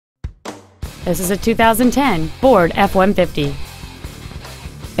This is a 2010 Ford F-150.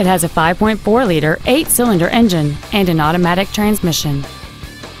 It has a 5.4-liter 8-cylinder engine and an automatic transmission.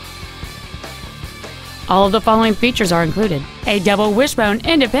 All of the following features are included: a double wishbone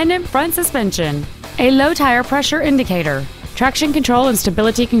independent front suspension, a low tire pressure indicator, traction control and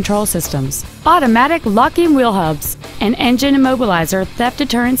stability control systems, automatic locking wheel hubs, an engine immobilizer theft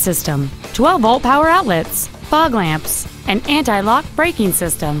deterrent system, 12-volt power outlets, fog lamps, an anti-lock braking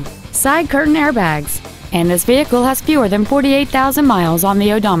system, side curtain airbags, and this vehicle has fewer than 48,000 miles on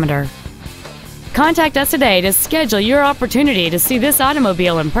the odometer. Contact us today to schedule your opportunity to see this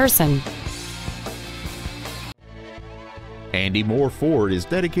automobile in person. Andy Mohr Ford is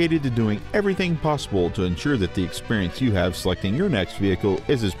dedicated to doing everything possible to ensure that the experience you have selecting your next vehicle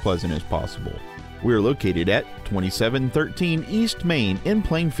is as pleasant as possible. We are located at 2713 East Main in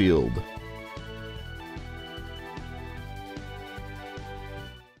Plainfield.